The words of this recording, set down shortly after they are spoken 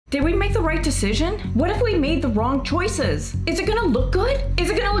Did we make the right decision? What if we made the wrong choices? Is it gonna look good? Is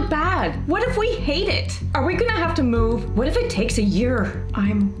it gonna look bad? What if we hate it? Are we gonna have to move? What if it takes a year?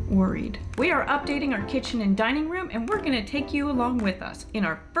 I'm worried. We are updating our kitchen and dining room, and we're gonna take you along with us. In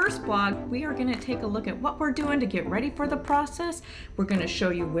our first vlog, we are gonna take a look at what we're doing to get ready for the process. We're gonna show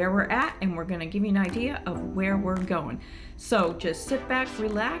you where we're at, and we're gonna give you an idea of where we're going. So just sit back,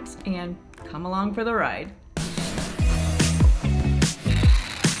 relax, and come along for the ride.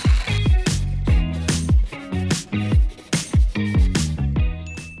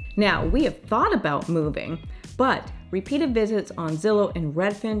 Now, we have thought about moving, but repeated visits on Zillow and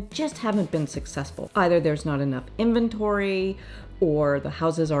Redfin just haven't been successful. Either there's not enough inventory, or the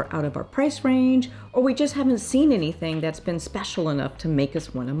houses are out of our price range, or we just haven't seen anything that's been special enough to make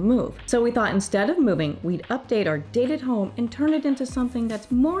us want to move. So we thought instead of moving, we'd update our dated home and turn it into something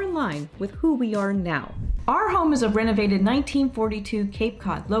that's more in line with who we are now. Our home is a renovated 1942 Cape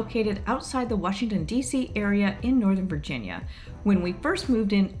Cod located outside the Washington, D.C. area in Northern Virginia. When we first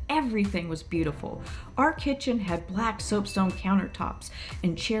moved in, everything was beautiful. Our kitchen had black soapstone countertops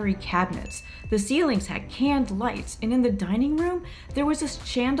and cherry cabinets. The ceilings had canned lights, and in the dining room, there was a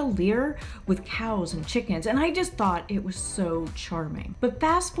chandelier with cows and chickens, and I just thought it was so charming. But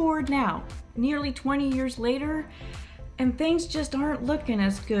fast forward now, nearly 20 years later, and things just aren't looking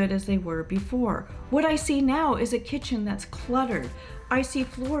as good as they were before. What I see now is a kitchen that's cluttered. I see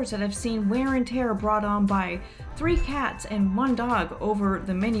floors that have seen wear and tear brought on by 3 cats and 1 dog over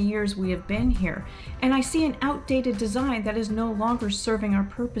the many years we have been here. And I see an outdated design that is no longer serving our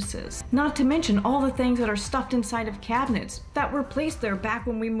purposes. Not to mention all the things that are stuffed inside of cabinets that were placed there back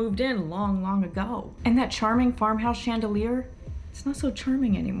when we moved in long ago. And that charming farmhouse chandelier, it's not so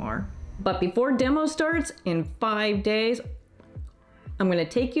charming anymore. But before demo starts in 5 days, I'm gonna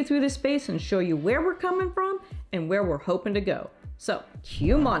take you through the space and show you where we're coming from and where we're hoping to go. So,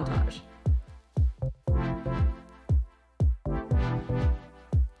 cue montage.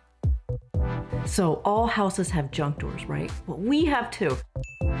 So all houses have junk doors, right? Well, we have too.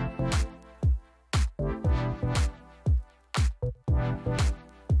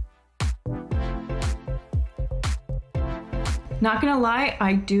 Not gonna lie,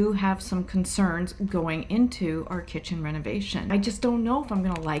 I do have some concerns going into our kitchen renovation. I just don't know if I'm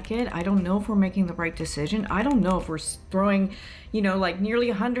gonna like it. I don't know if we're making the right decision. I don't know if we're throwing, like nearly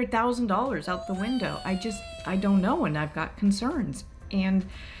 $100,000 out the window. I don't know, and I've got concerns. And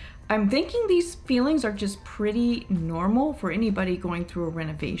I'm thinking these feelings are just pretty normal for anybody going through a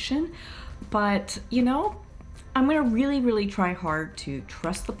renovation. But, I'm gonna really try hard to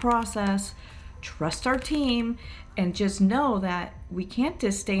trust the process, trust our team, and just know that we can't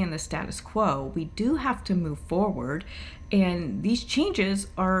just stay in the status quo. We do have to move forward, and these changes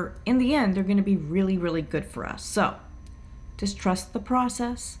are, in the end, they're gonna be really good for us. So, just trust the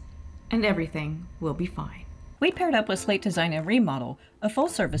process, and everything will be fine. We paired up with Slate Design Remodel, a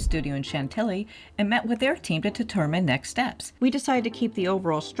full-service studio in Chantilly, and met with their team to determine next steps. We decided to keep the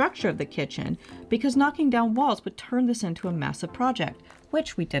overall structure of the kitchen because knocking down walls would turn this into a massive project,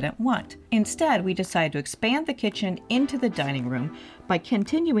 which we didn't want. Instead, we decided to expand the kitchen into the dining room by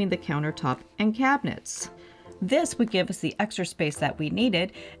continuing the countertop and cabinets. This would give us the extra space that we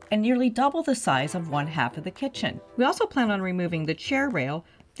needed and nearly double the size of one half of the kitchen. We also plan on removing the chair rail,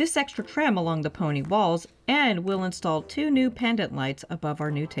 this extra trim along the pony walls, and we'll install 2 new pendant lights above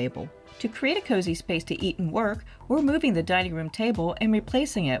our new table. To create a cozy space to eat and work, we're moving the dining room table and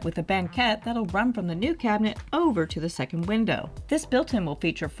replacing it with a banquette that'll run from the new cabinet over to the second window. This built-in will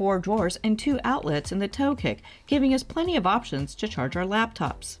feature 4 drawers and 2 outlets in the toe kick, giving us plenty of options to charge our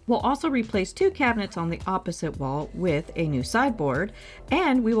laptops. We'll also replace 2 cabinets on the opposite wall with a new sideboard,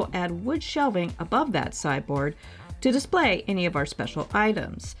 and we will add wood shelving above that sideboard to display any of our special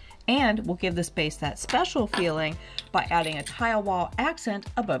items. And we'll give the space that special feeling by adding a tile wall accent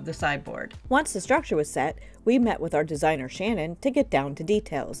above the sideboard. Once the structure was set, we met with our designer Shannon to get down to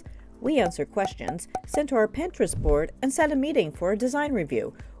details. We answered questions, sent to our Pinterest board, and set a meeting for a design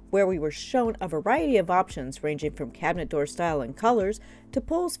review, where we were shown a variety of options ranging from cabinet door style and colors to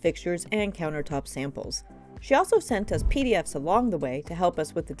pulls, fixtures, and countertop samples. She also sent us PDFs along the way to help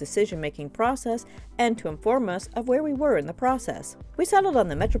us with the decision-making process and to inform us of where we were in the process. We settled on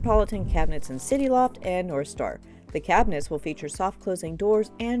the Metropolitan cabinets in City Loft and North Star. The cabinets will feature soft closing doors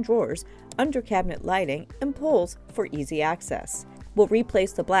and drawers, under cabinet lighting, and pulls for easy access. We'll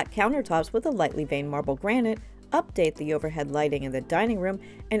replace the black countertops with a lightly veined marble granite, update the overhead lighting in the dining room,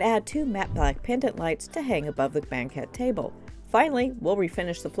 and add 2 matte black pendant lights to hang above the banquette table. Finally, we'll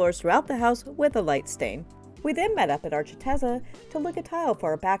refinish the floors throughout the house with a light stain. We then met up at Architeza to look at tile for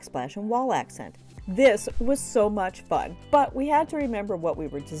our backsplash and wall accent. This was so much fun, but we had to remember what we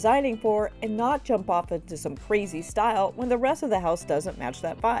were designing for and not jump off into some crazy style when the rest of the house doesn't match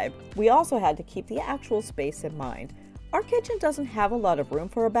that vibe. We also had to keep the actual space in mind. Our kitchen doesn't have a lot of room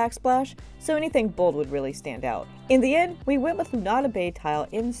for a backsplash, so anything bold would really stand out. In the end, we went with Lunata Bay tile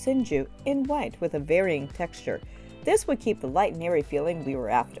in Sinju in white with a varying texture. This would keep the light and airy feeling we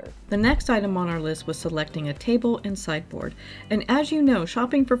were after. The next item on our list was selecting a table and sideboard. And as you know,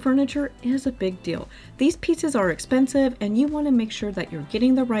 shopping for furniture is a big deal. These pieces are expensive and you want to make sure that you're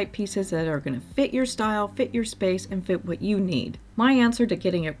getting the right pieces that are going to fit your style, fit your space, and fit what you need. My answer to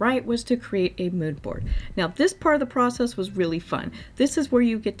getting it right was to create a mood board. Now this part of the process was really fun. This is where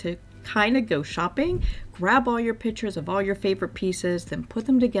you get to kind of go shopping, grab all your pictures of all your favorite pieces, then put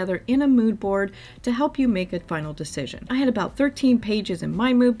them together in a mood board to help you make a final decision. I had about 13 pages in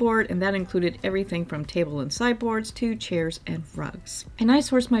my mood board, and that included everything from table and sideboards to chairs and rugs. And I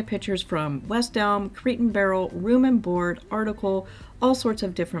sourced my pictures from West Elm, Crate and Barrel, Room and Board, Article, all sorts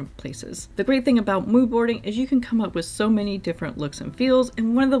of different places. The great thing about mood boarding is you can come up with so many different looks and feels,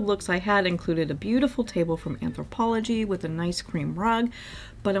 and one of the looks I had included a beautiful table from Anthropologie with a nice cream rug,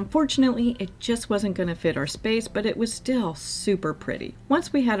 but unfortunately it just wasn't going to fit our space, but it was still super pretty.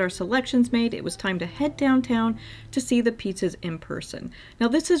 Once we had our selections made, it was time to head downtown to see the pieces in person. Now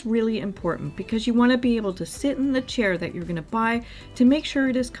this is really important because you want to be able to sit in the chair that you're going to buy to make sure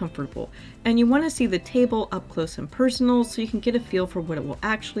it is comfortable, and you want to see the table up close and personal so you can get a feel for what it will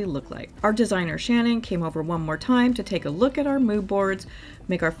actually look like. Our designer Shannon came over one more time to take a look at our mood boards,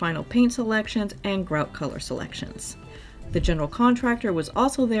 make our final paint selections, and grout color selections. The general contractor was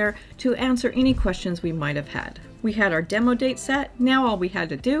also there to answer any questions we might have had. We had our demo date set. Now all we had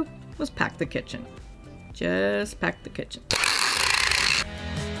to do was pack the kitchen. Just pack the kitchen.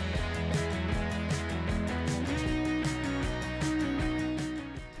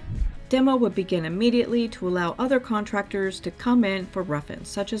 Demo would begin immediately to allow other contractors to come in for rough-ins,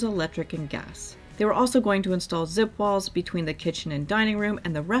 such as electric and gas. They were also going to install zip walls between the kitchen and dining room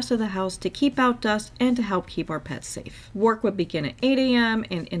and the rest of the house to keep out dust and to help keep our pets safe. Work would begin at 8 a.m.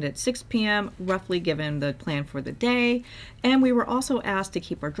 and end at 6 p.m., roughly given the plan for the day, and we were also asked to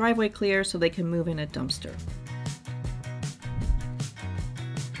keep our driveway clear so they can move in a dumpster.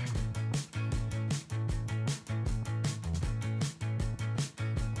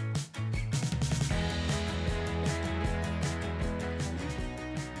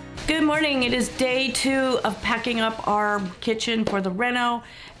 Good morning. It is day 2 of packing up our kitchen for the Reno,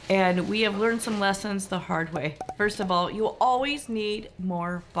 and we have learned some lessons the hard way. First of all, you will always need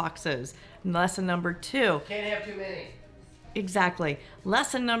more boxes. Lesson number 2. Can't have too many. Exactly.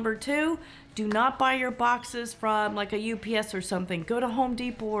 Lesson number 2, do not buy your boxes from like a UPS or something. Go to Home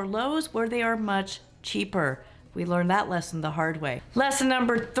Depot or Lowe's where they are much cheaper. We learned that lesson the hard way. Lesson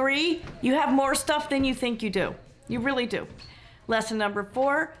number 3, you have more stuff than you think you do. You really do. Lesson number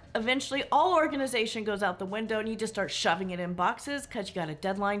 4, eventually all organization goes out the window and you just start shoving it in boxes because you got a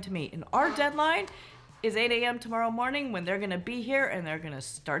deadline to meet. And our deadline is 8 a.m. tomorrow morning when they're gonna be here and they're gonna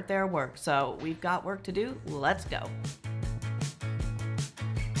start their work. So we've got work to do, let's go.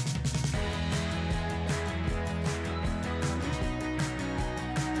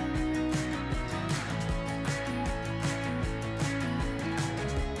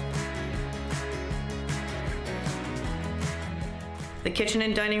 The kitchen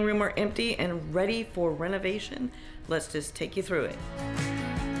and dining room are empty and ready for renovation. Let's just take you through it.